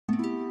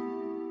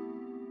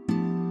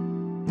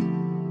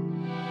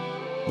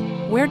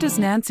Where does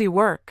Nancy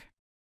work?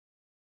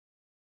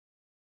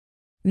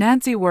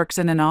 Nancy works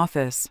in an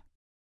office.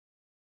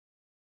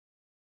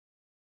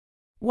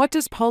 What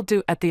does Paul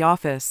do at the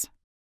office?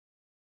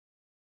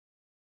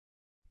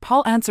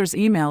 Paul answers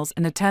emails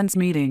and attends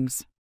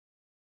meetings.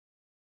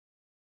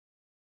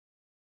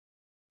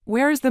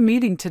 Where is the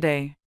meeting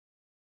today?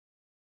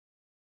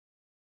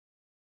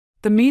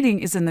 The meeting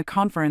is in the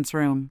conference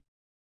room.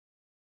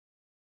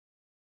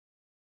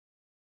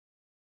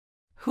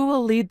 Who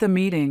will lead the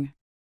meeting?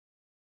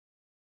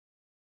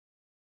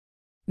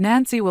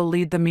 Nancy will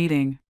lead the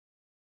meeting.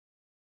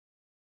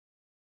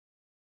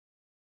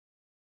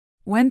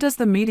 When does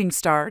the meeting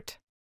start?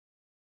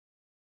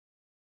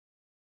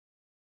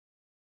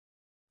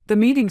 The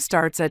meeting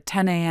starts at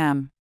 10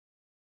 a.m.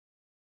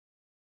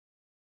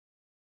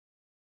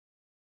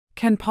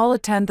 Can Paul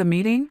attend the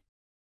meeting?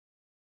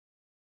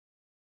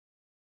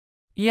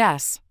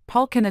 Yes,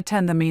 Paul can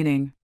attend the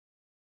meeting.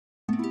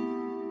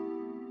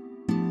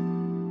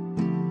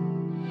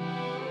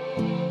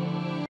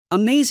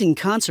 Amazing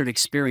concert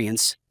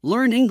experience.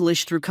 Learn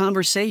English through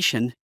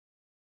conversation.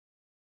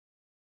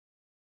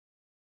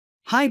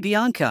 Hi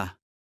Bianca.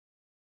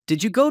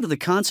 Did you go to the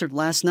concert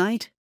last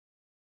night?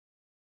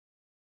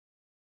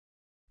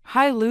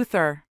 Hi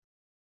Luther.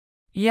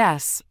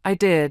 Yes, I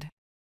did.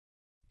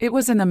 It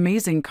was an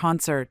amazing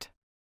concert.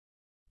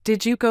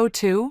 Did you go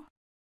too?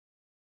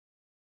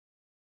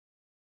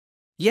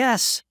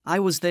 Yes, I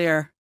was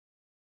there.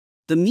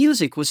 The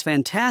music was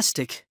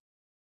fantastic.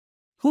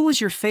 Who was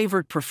your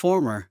favorite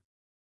performer?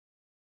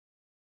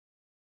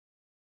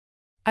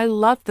 I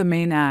loved the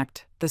main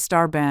act, the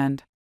star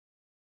band.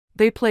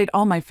 They played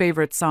all my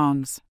favorite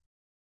songs.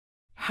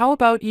 How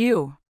about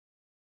you?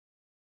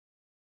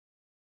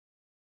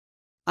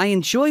 I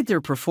enjoyed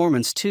their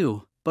performance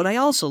too, but I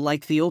also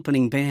liked the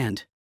opening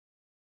band.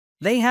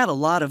 They had a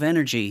lot of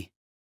energy.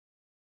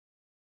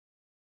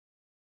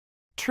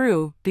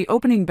 True, the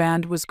opening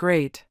band was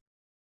great.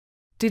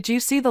 Did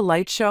you see the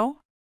light show?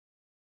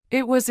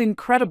 It was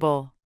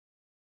incredible.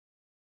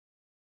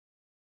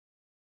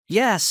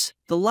 Yes,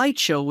 the light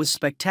show was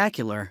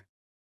spectacular.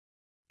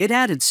 It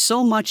added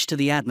so much to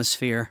the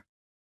atmosphere.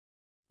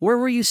 Where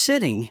were you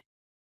sitting?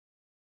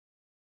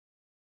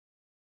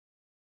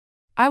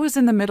 I was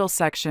in the middle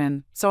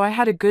section, so I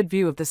had a good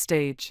view of the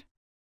stage.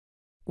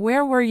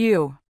 Where were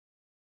you?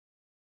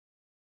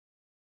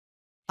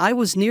 I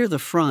was near the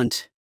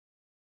front.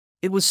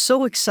 It was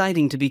so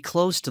exciting to be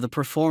close to the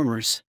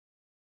performers.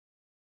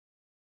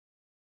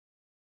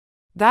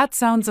 That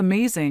sounds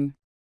amazing.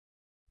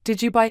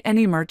 Did you buy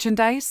any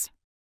merchandise?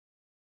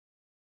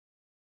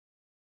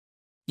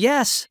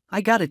 Yes,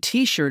 I got a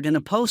t-shirt and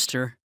a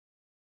poster.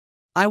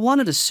 I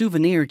wanted a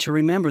souvenir to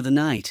remember the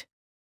night.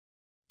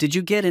 Did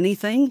you get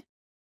anything?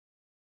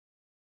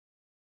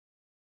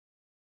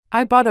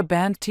 I bought a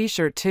band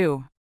t-shirt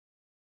too.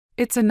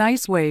 It's a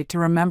nice way to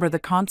remember the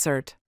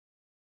concert.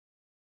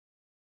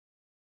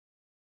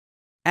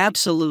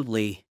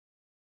 Absolutely.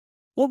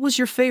 What was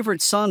your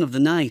favorite song of the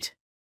night?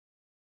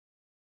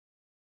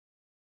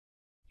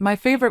 My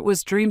favorite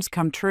was Dreams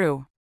Come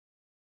True.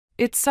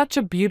 It's such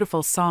a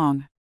beautiful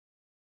song.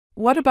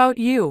 What about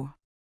you?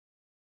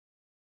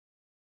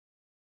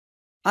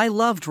 I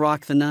loved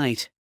Rock the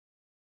Night.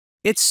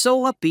 It's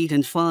so upbeat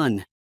and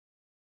fun.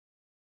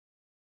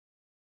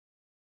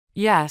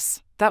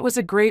 Yes, that was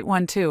a great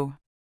one too.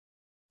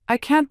 I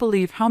can't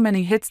believe how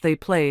many hits they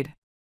played.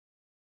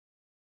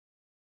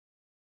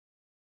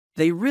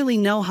 They really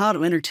know how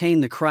to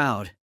entertain the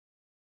crowd.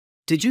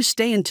 Did you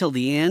stay until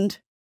the end?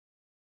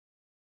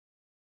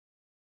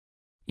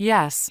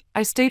 Yes,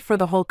 I stayed for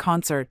the whole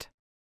concert.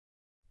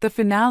 The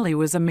finale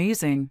was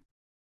amazing.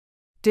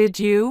 Did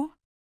you?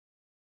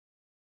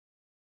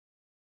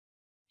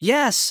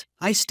 Yes,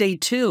 I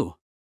stayed too.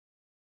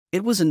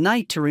 It was a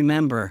night to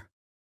remember.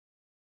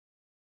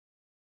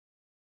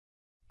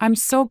 I'm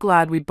so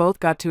glad we both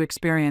got to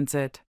experience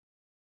it.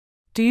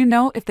 Do you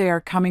know if they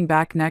are coming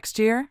back next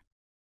year?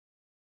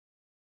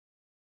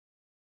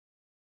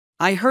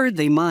 I heard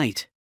they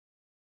might.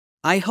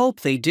 I hope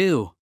they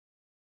do.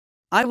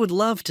 I would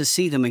love to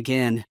see them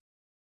again.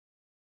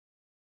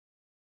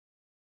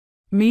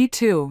 Me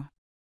too.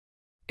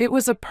 It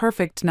was a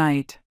perfect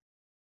night.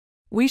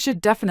 We should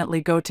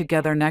definitely go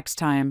together next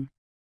time.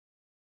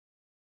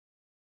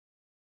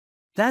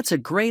 That's a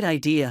great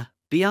idea,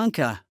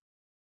 Bianca.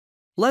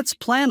 Let's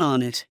plan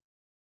on it.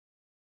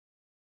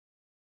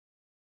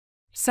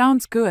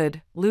 Sounds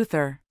good,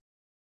 Luther.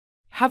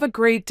 Have a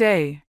great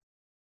day.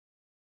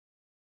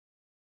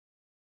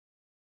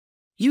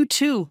 You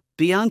too,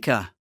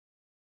 Bianca.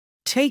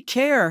 Take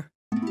care.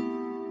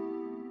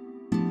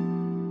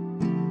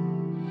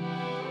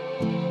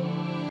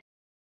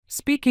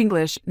 Speak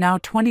English now.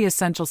 20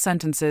 essential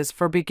sentences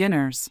for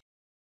beginners.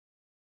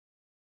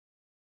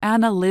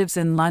 Anna lives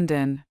in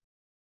London.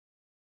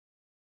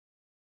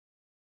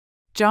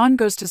 John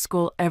goes to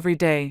school every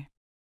day.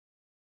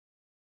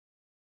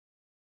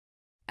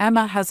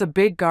 Emma has a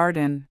big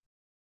garden.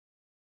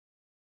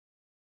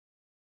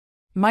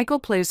 Michael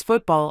plays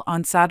football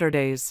on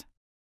Saturdays.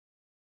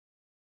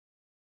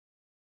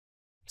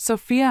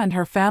 Sophia and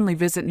her family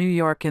visit New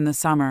York in the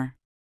summer.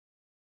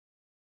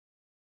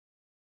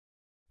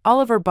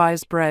 Oliver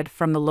buys bread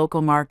from the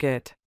local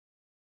market.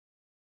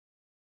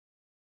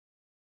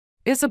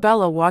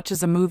 Isabella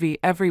watches a movie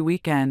every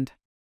weekend.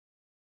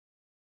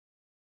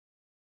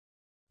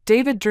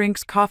 David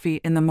drinks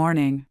coffee in the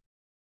morning.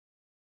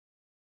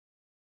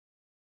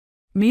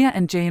 Mia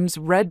and James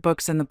read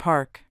books in the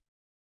park.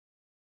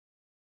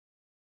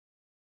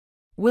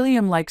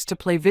 William likes to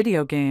play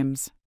video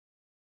games.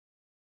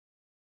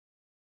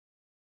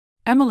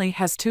 Emily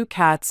has 2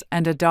 cats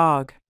and a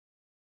dog.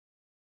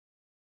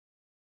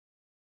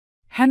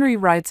 Henry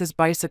rides his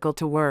bicycle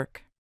to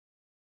work.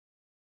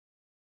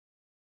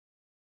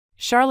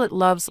 Charlotte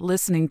loves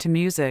listening to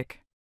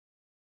music.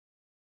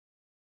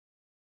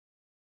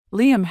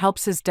 Liam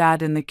helps his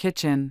dad in the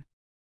kitchen.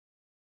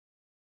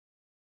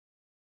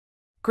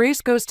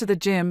 Grace goes to the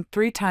gym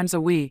 3 times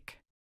a week.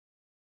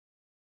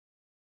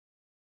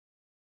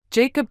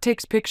 Jacob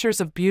takes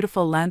pictures of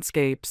beautiful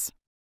landscapes.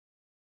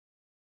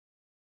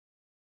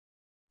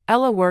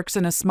 Ella works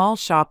in a small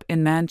shop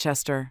in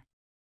Manchester.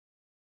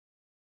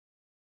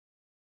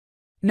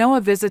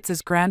 Noah visits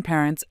his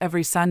grandparents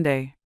every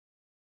Sunday.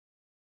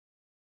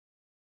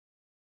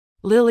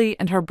 Lily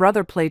and her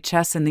brother play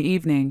chess in the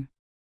evening.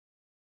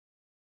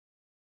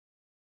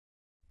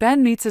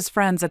 Ben meets his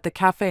friends at the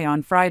cafe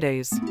on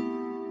Fridays.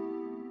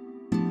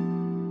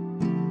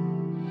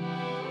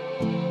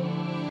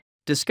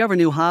 Discover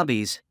new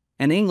hobbies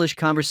and English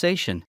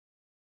conversation.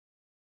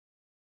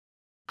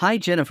 Hi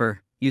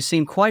Jennifer, you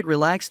seem quite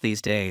relaxed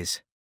these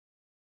days.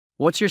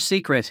 What's your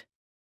secret?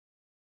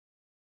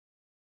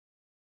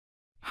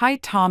 Hi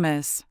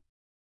Thomas.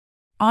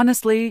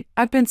 Honestly,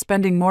 I've been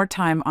spending more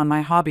time on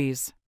my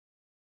hobbies.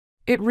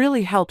 It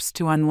really helps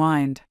to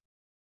unwind.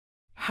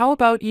 How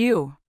about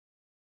you?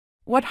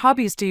 What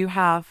hobbies do you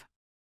have?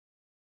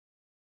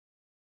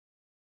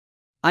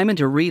 I'm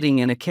into reading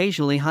and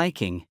occasionally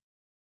hiking.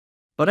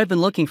 But I've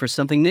been looking for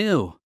something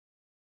new.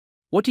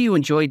 What do you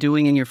enjoy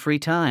doing in your free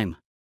time?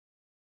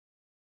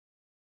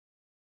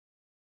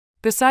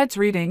 Besides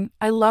reading,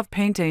 I love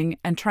painting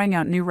and trying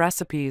out new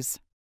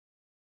recipes.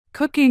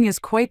 Cooking is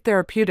quite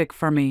therapeutic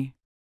for me.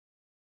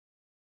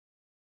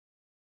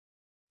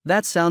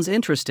 That sounds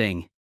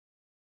interesting.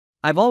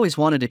 I've always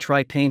wanted to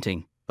try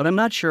painting, but I'm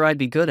not sure I'd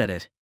be good at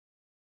it.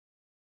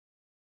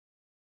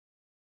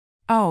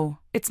 Oh,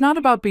 it's not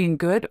about being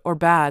good or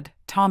bad,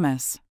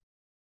 Thomas.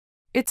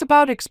 It's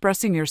about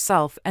expressing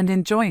yourself and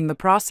enjoying the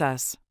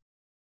process.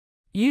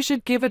 You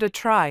should give it a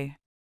try.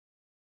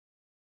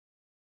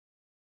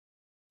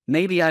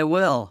 Maybe I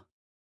will.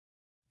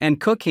 And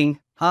cooking,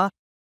 huh?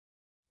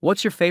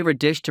 What's your favorite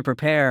dish to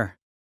prepare?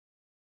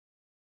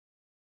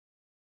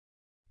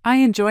 I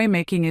enjoy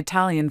making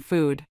Italian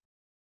food.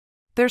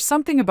 There's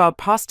something about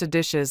pasta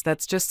dishes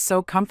that's just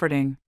so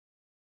comforting.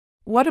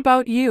 What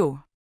about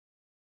you?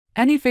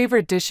 Any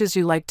favorite dishes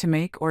you like to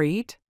make or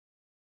eat?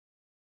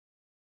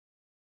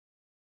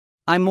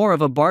 I'm more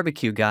of a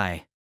barbecue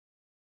guy.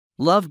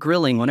 Love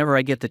grilling whenever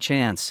I get the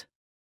chance.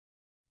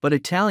 But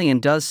Italian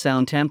does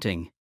sound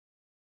tempting.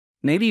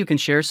 Maybe you can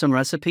share some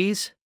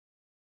recipes?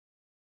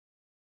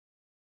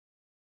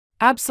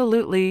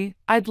 Absolutely,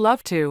 I'd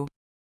love to.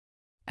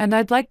 And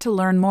I'd like to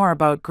learn more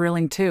about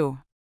grilling too.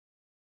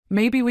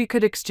 Maybe we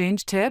could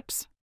exchange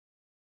tips?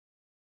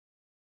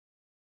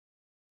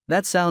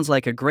 That sounds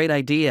like a great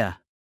idea.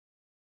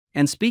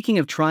 And speaking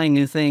of trying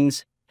new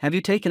things, have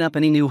you taken up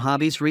any new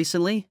hobbies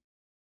recently?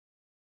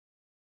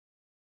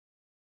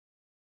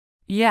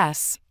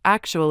 Yes,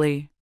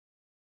 actually.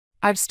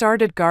 I've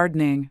started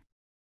gardening.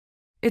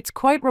 It's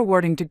quite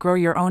rewarding to grow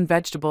your own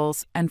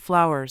vegetables and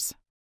flowers.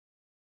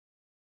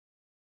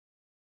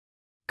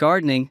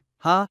 Gardening,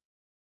 huh?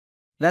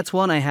 That's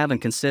one I haven't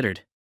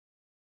considered.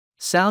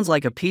 Sounds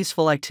like a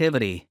peaceful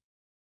activity.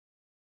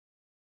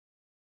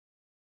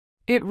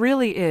 It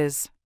really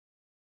is.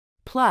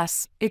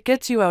 Plus, it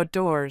gets you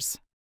outdoors.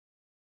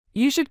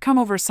 You should come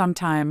over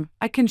sometime,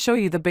 I can show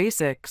you the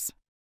basics.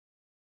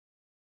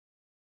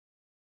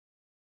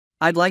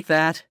 I'd like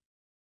that.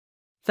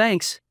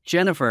 Thanks,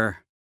 Jennifer.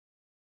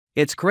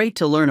 It's great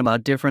to learn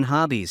about different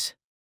hobbies.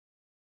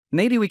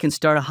 Maybe we can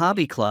start a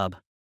hobby club.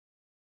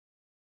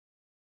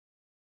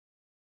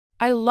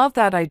 I love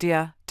that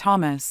idea,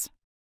 Thomas.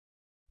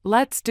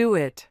 Let's do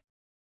it.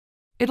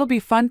 It'll be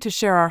fun to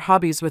share our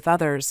hobbies with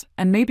others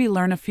and maybe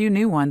learn a few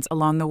new ones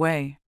along the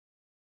way.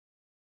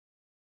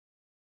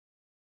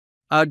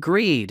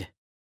 Agreed.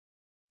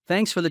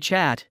 Thanks for the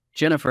chat,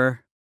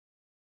 Jennifer.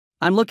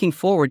 I'm looking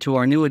forward to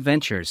our new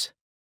adventures.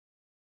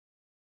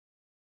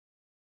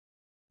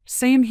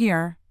 Same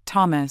here,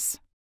 Thomas.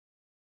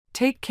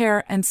 Take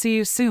care and see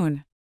you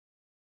soon.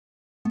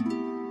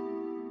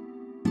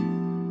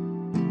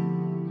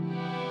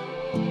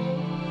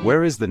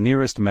 Where is the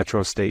nearest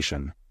metro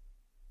station?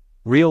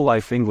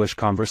 Real-life English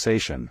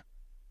conversation.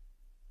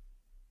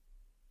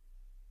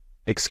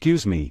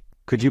 Excuse me,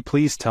 could you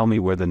please tell me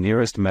where the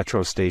nearest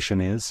metro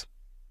station is?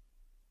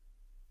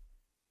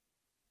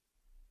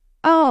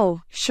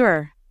 Oh,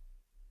 sure.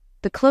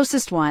 The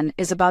closest one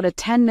is about a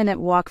 10-minute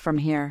walk from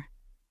here.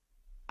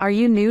 Are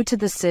you new to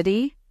the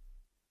city?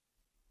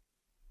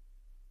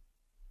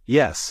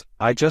 Yes,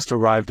 I just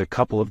arrived a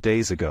couple of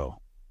days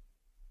ago.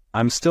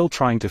 I'm still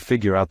trying to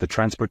figure out the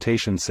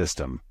transportation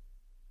system.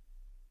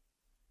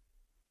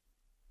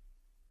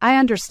 I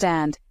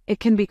understand,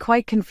 it can be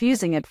quite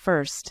confusing at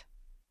first.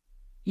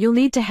 You'll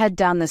need to head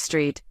down the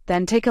street,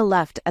 then take a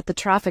left at the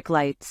traffic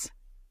lights.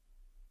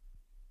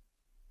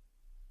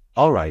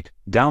 Alright,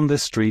 down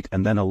this street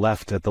and then a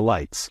left at the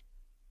lights.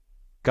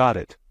 Got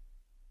it.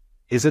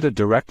 Is it a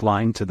direct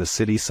line to the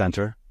city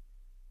center?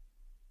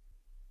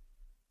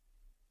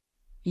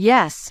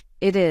 Yes,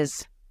 it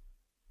is.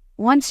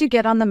 Once you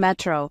get on the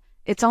metro,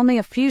 it's only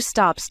a few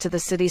stops to the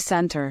city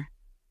center.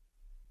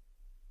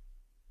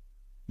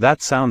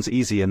 That sounds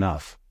easy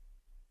enough.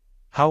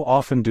 How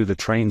often do the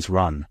trains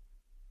run?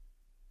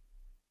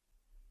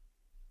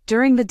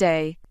 During the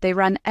day, they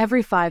run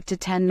every 5 to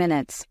 10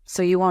 minutes,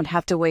 so you won't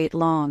have to wait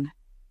long.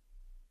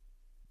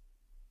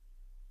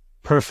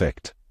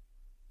 Perfect.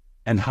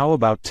 And how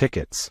about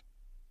tickets?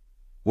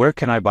 Where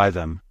can I buy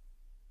them?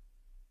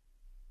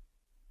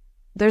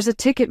 There's a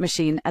ticket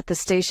machine at the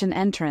station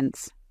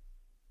entrance.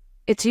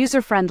 It's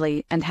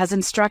user-friendly and has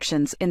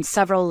instructions in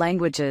several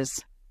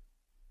languages.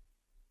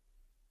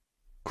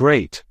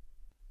 Great.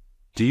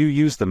 Do you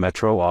use the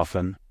metro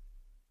often?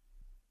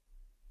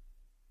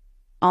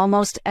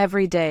 Almost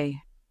every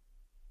day.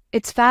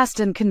 It's fast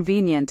and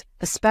convenient,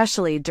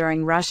 especially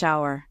during rush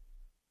hour.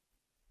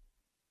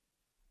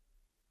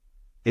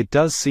 It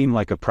does seem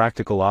like a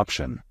practical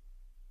option.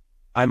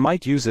 I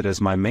might use it as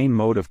my main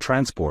mode of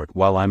transport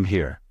while I'm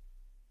here.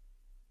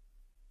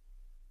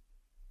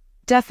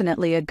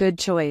 Definitely a good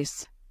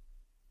choice.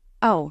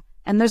 Oh,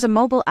 and there's a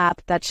mobile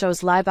app that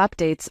shows live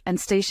updates and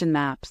station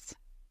maps.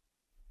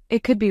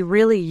 It could be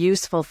really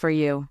useful for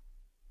you.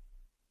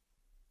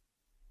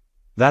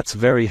 That's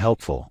very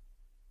helpful.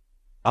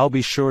 I'll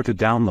be sure to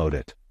download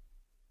it.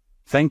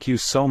 Thank you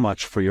so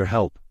much for your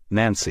help,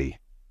 Nancy.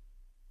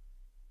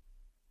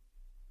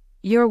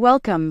 You're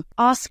welcome,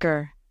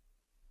 Oscar.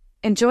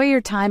 Enjoy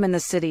your time in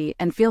the city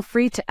and feel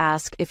free to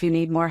ask if you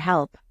need more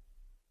help.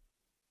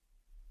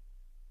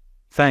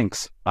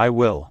 Thanks, I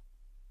will.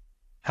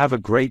 Have a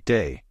great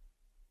day.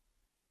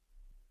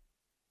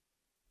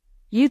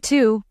 You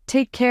too,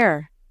 take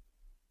care.